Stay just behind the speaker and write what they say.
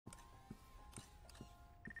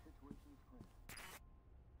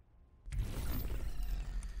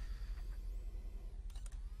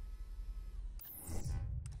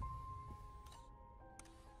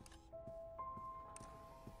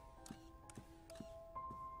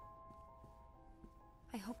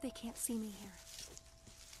hope they can't see me here.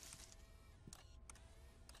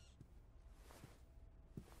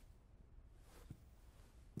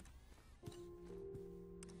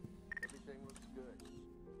 Everything looks good.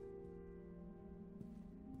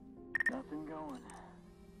 Nothing going.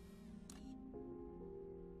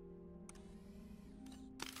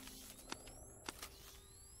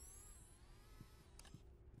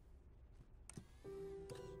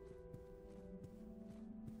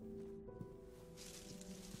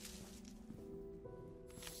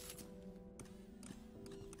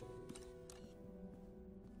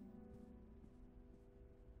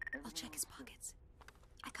 I'll check his pockets.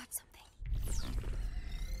 I got something.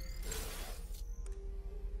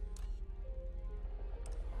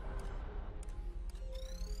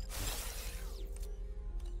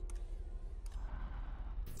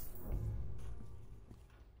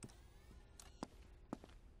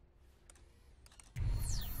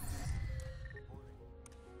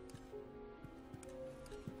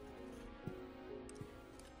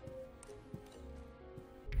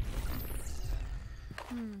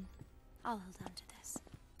 I'll hold on to this.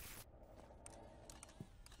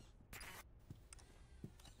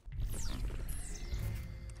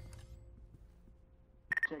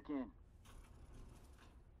 Check in.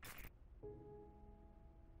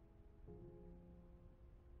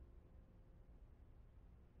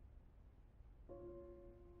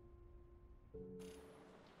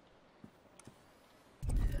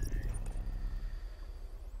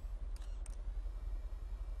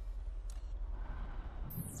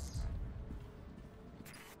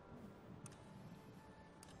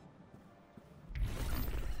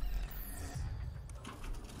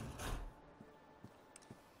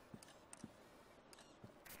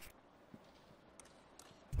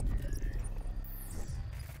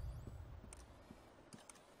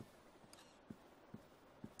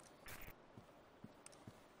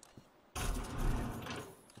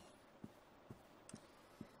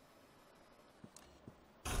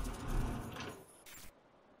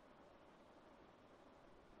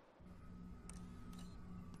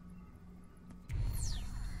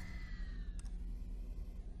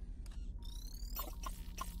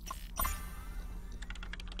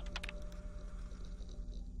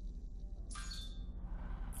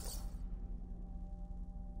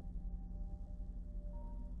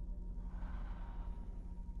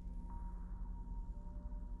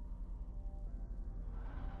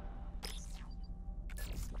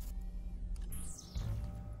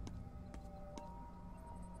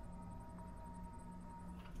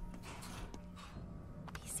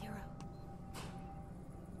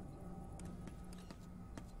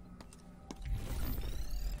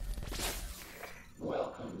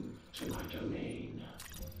 Welcome to my domain.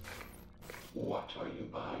 What are you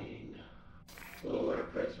buying? Lure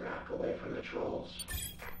Prizrak away from the trolls.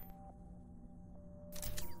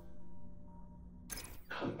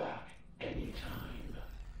 Come back anytime.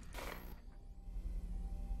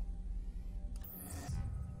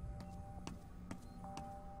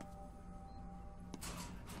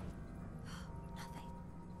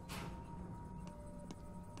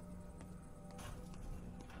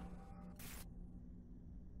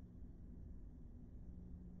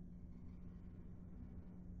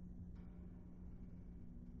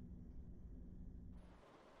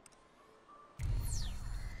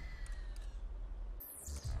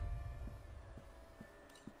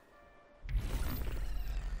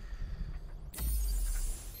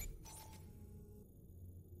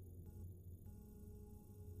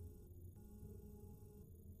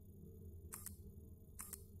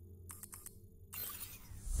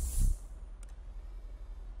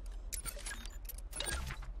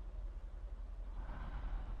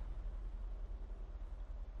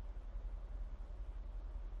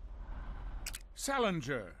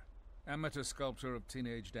 Salinger, amateur sculptor of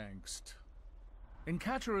teenage angst. In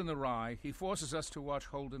Catcher in the Rye, he forces us to watch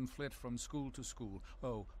Holden flit from school to school.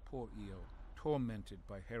 Oh, poor Eo, tormented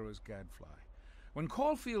by Hera's gadfly. When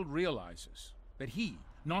Caulfield realizes that he,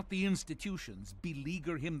 not the institutions,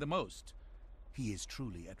 beleaguer him the most, he is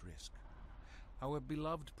truly at risk. Our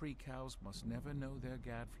beloved pre-cows must never know their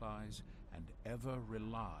gadflies and ever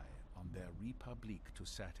rely on their Republique to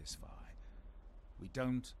satisfy. We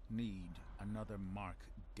don't need another Mark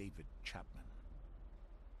David Chapman.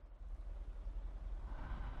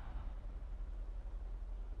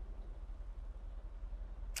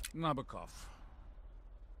 Nabokov,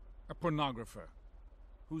 a pornographer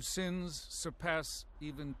whose sins surpass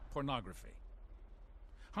even pornography.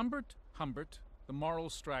 Humbert, the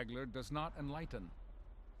moral straggler, does not enlighten.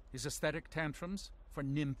 His aesthetic tantrums for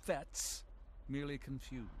nymphets merely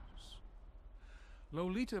confuse.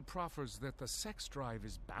 Lolita proffers that the sex drive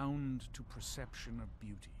is bound to perception of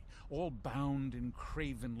beauty, all bound in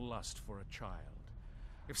craven lust for a child.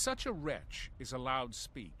 If such a wretch is allowed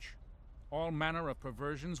speech, all manner of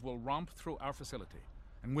perversions will romp through our facility,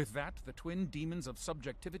 and with that, the twin demons of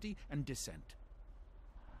subjectivity and dissent.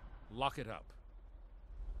 Lock it up.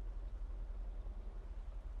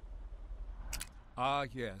 Ah,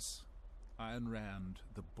 yes, Ayn Rand,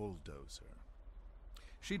 the bulldozer.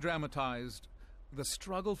 She dramatized the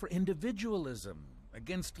struggle for individualism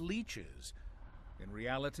against leeches. In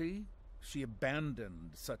reality, she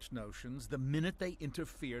abandoned such notions the minute they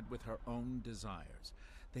interfered with her own desires.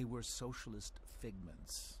 They were socialist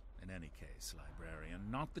figments, in any case,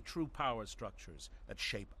 librarian, not the true power structures that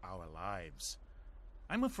shape our lives.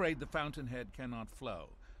 I'm afraid the fountainhead cannot flow,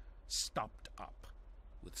 stopped up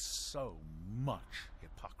with so much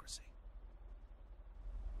hypocrisy.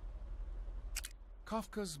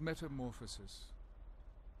 Kafka's Metamorphosis.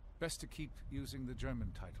 Best to keep using the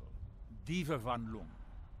German title, Die Verwandlung.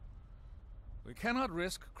 We cannot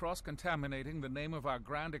risk cross-contaminating the name of our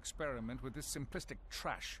grand experiment with this simplistic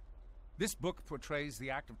trash. This book portrays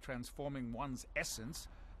the act of transforming one's essence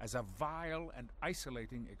as a vile and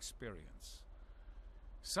isolating experience.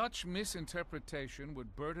 Such misinterpretation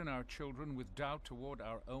would burden our children with doubt toward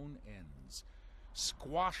our own ends.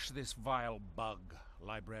 Squash this vile bug,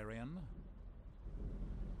 librarian.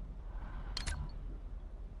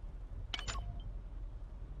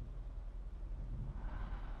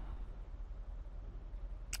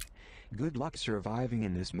 Good luck surviving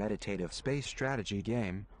in this meditative space strategy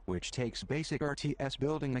game, which takes basic RTS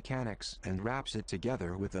building mechanics and wraps it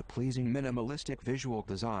together with a pleasing minimalistic visual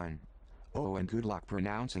design. Oh, and good luck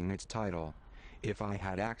pronouncing its title. If I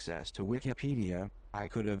had access to Wikipedia, I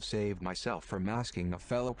could have saved myself from asking a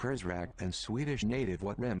fellow Prizrak and Swedish native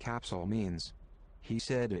what REM capsule means. He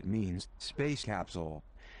said it means space capsule.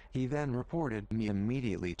 He then reported me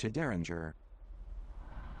immediately to Derringer.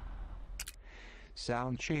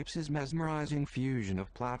 Soundshapes' mesmerizing fusion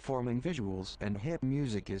of platforming visuals and hip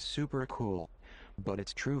music is super cool, but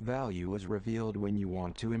its true value is revealed when you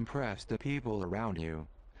want to impress the people around you.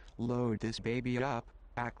 Load this baby up,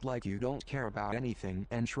 act like you don't care about anything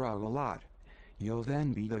and shrug a lot. You'll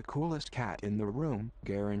then be the coolest cat in the room,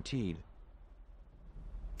 guaranteed.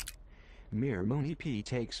 Mir Mooney P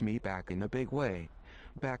takes me back in a big way.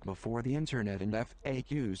 Back before the internet and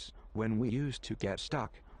FAQs, when we used to get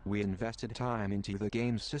stuck, we invested time into the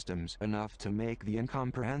game's systems enough to make the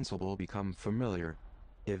incomprehensible become familiar.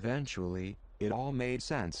 Eventually, it all made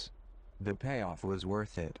sense. The payoff was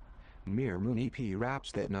worth it. Mir Mooney P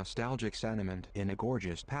wraps that nostalgic sentiment in a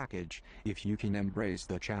gorgeous package, if you can embrace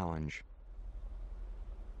the challenge.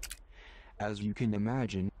 As you can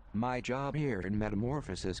imagine, my job here in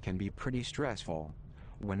Metamorphosis can be pretty stressful.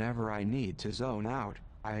 Whenever I need to zone out,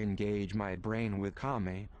 I engage my brain with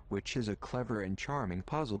Kami, which is a clever and charming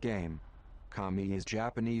puzzle game. Kami is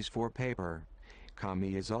Japanese for paper.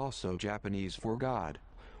 Kami is also Japanese for God.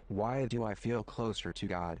 Why do I feel closer to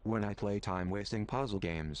God when I play time-wasting puzzle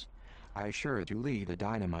games? I sure do lead a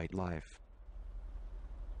dynamite life.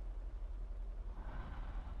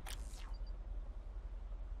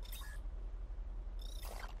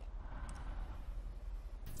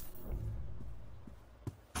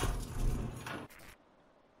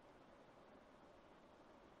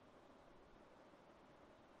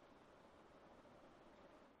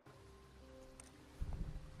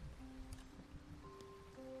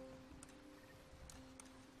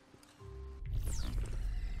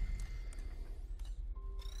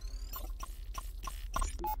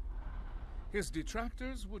 His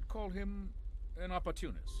detractors would call him an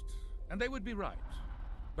opportunist, and they would be right.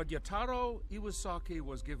 But Yataro Iwasaki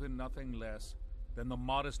was given nothing less than the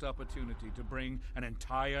modest opportunity to bring an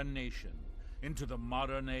entire nation into the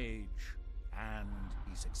modern age, and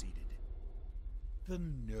he succeeded. The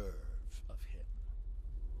nerve of him.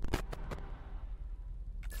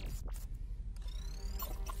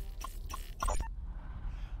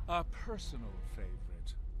 A personal favorite.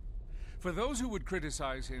 For those who would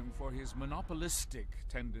criticize him for his monopolistic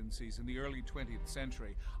tendencies in the early 20th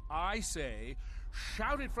century, I say,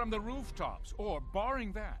 shout it from the rooftops, or,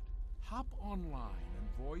 barring that, hop online and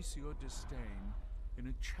voice your disdain in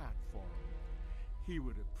a chat forum. He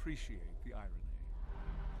would appreciate the irony.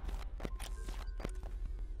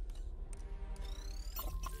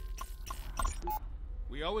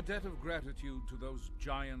 We owe a debt of gratitude to those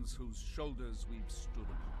giants whose shoulders we've stood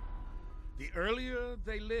upon. The earlier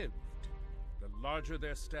they lived, the larger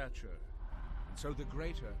their stature, and so the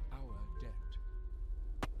greater our debt.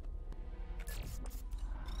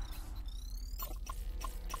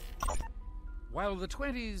 While the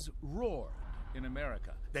 20s roared in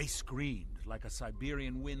America. They screamed like a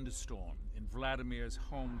Siberian windstorm in Vladimir's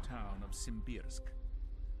hometown of Simbirsk.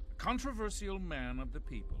 A controversial man of the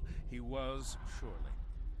people, he was surely.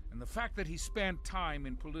 And the fact that he spent time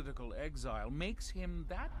in political exile makes him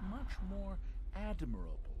that much more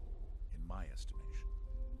admirable, in my estimation.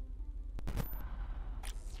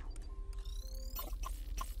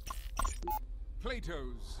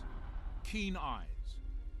 Plato's keen eyes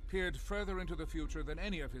peered further into the future than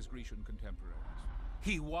any of his Grecian contemporaries.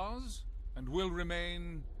 He was, and will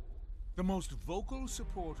remain, the most vocal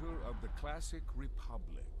supporter of the classic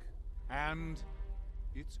Republic, and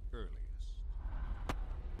its earliest.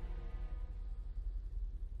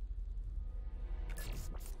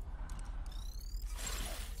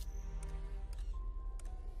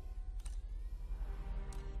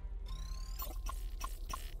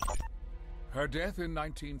 Her death in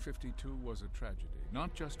 1952 was a tragedy,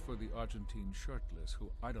 not just for the Argentine shirtless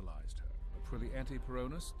who idolized her, but for the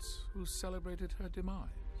anti-Peronists who celebrated her demise.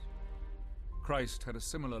 Christ had a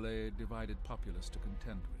similarly divided populace to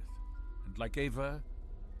contend with, and like Eva,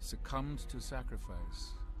 succumbed to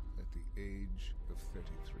sacrifice at the age of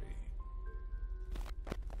 33.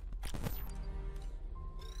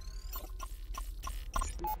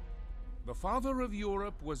 The father of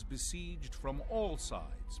Europe was besieged from all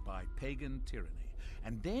sides by pagan tyranny.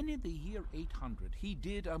 And then in the year 800, he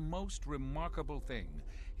did a most remarkable thing.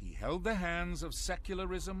 He held the hands of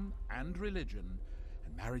secularism and religion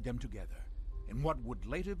and married them together in what would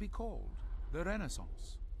later be called the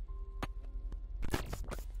Renaissance.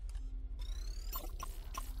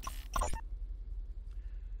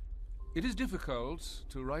 It is difficult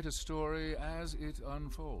to write a story as it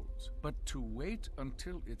unfolds, but to wait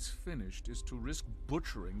until it's finished is to risk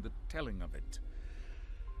butchering the telling of it.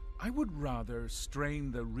 I would rather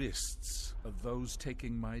strain the wrists of those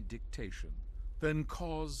taking my dictation than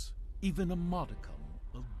cause even a modicum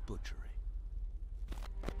of butchery.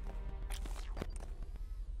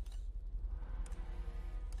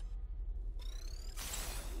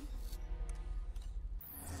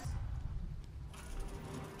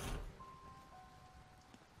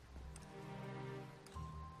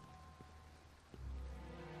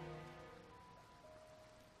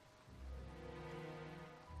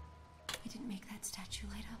 I didn't make that statue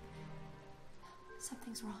light up.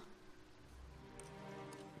 Something's wrong.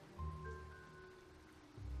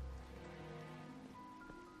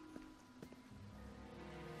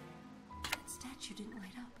 That statue didn't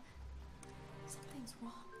light up. Something's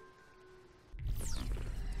wrong.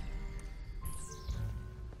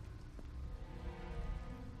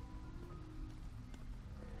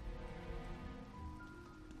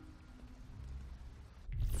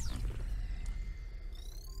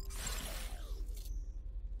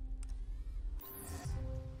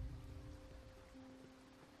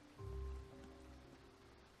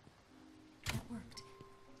 Worked.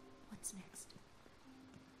 What's next?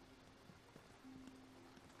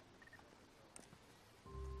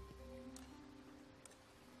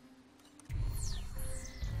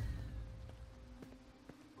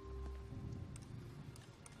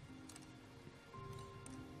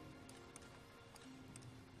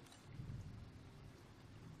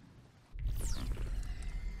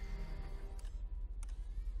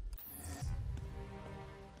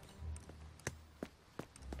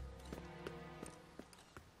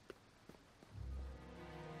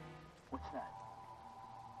 What's that?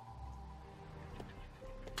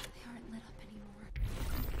 They aren't lit up anymore.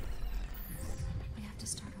 We have to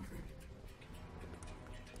start over.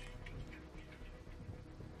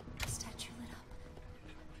 The statue lit up.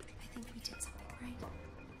 I think we did something right.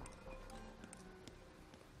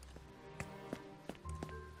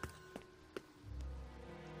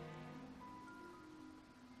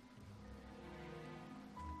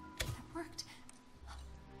 That worked.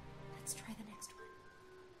 Let's try the next one.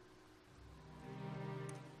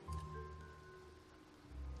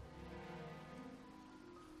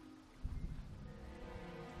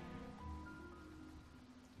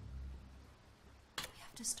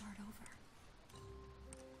 To start over.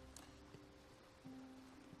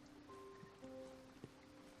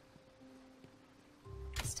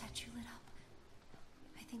 The statue lit up.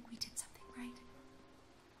 I think we did something right.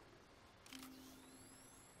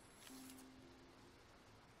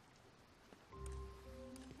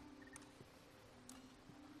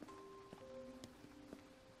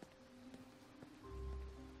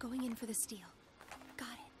 Going in for the steal.